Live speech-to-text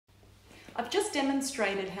just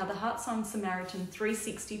demonstrated how the HeartSine Samaritan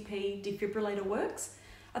 360P defibrillator works,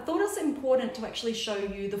 I thought it was important to actually show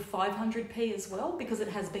you the 500P as well because it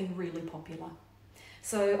has been really popular.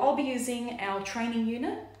 So I'll be using our training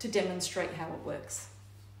unit to demonstrate how it works.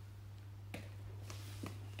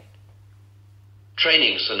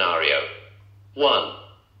 Training scenario. 1.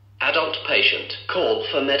 Adult patient. Call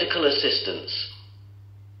for medical assistance.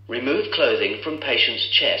 Remove clothing from patient's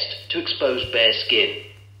chest to expose bare skin.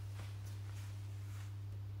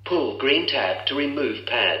 Pull green tab to remove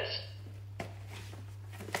pads.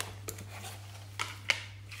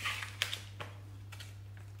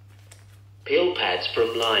 Peel pads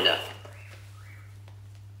from liner.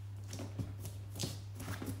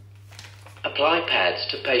 Apply pads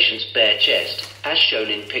to patient's bare chest, as shown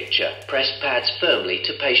in picture. Press pads firmly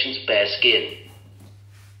to patient's bare skin.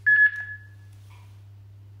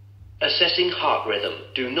 Assessing heart rhythm.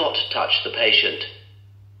 Do not touch the patient.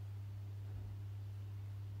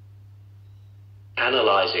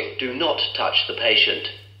 Analyzing. Do not touch the patient.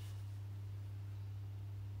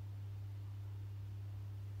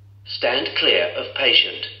 Stand clear of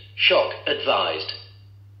patient. Shock advised.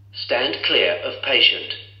 Stand clear of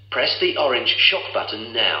patient. Press the orange shock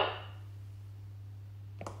button now.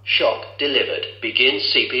 Shock delivered. Begin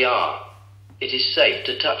CPR. It is safe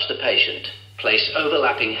to touch the patient. Place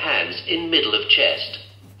overlapping hands in middle of chest.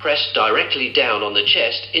 Press directly down on the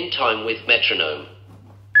chest in time with metronome.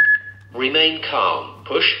 Remain calm.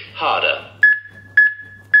 Push harder.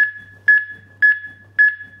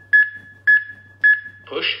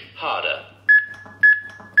 Push harder.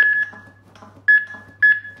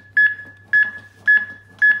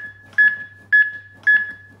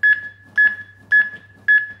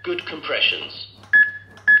 Good compressions.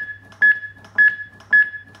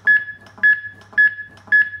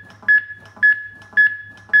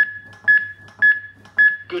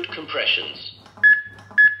 Good compressions.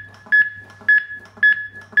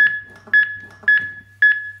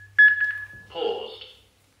 Paused.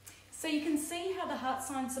 So you can see how the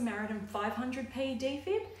HeartSine Samaritan 500P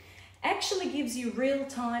defib actually gives you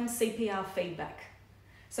real-time CPR feedback.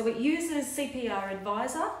 So it uses CPR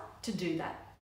Advisor to do that.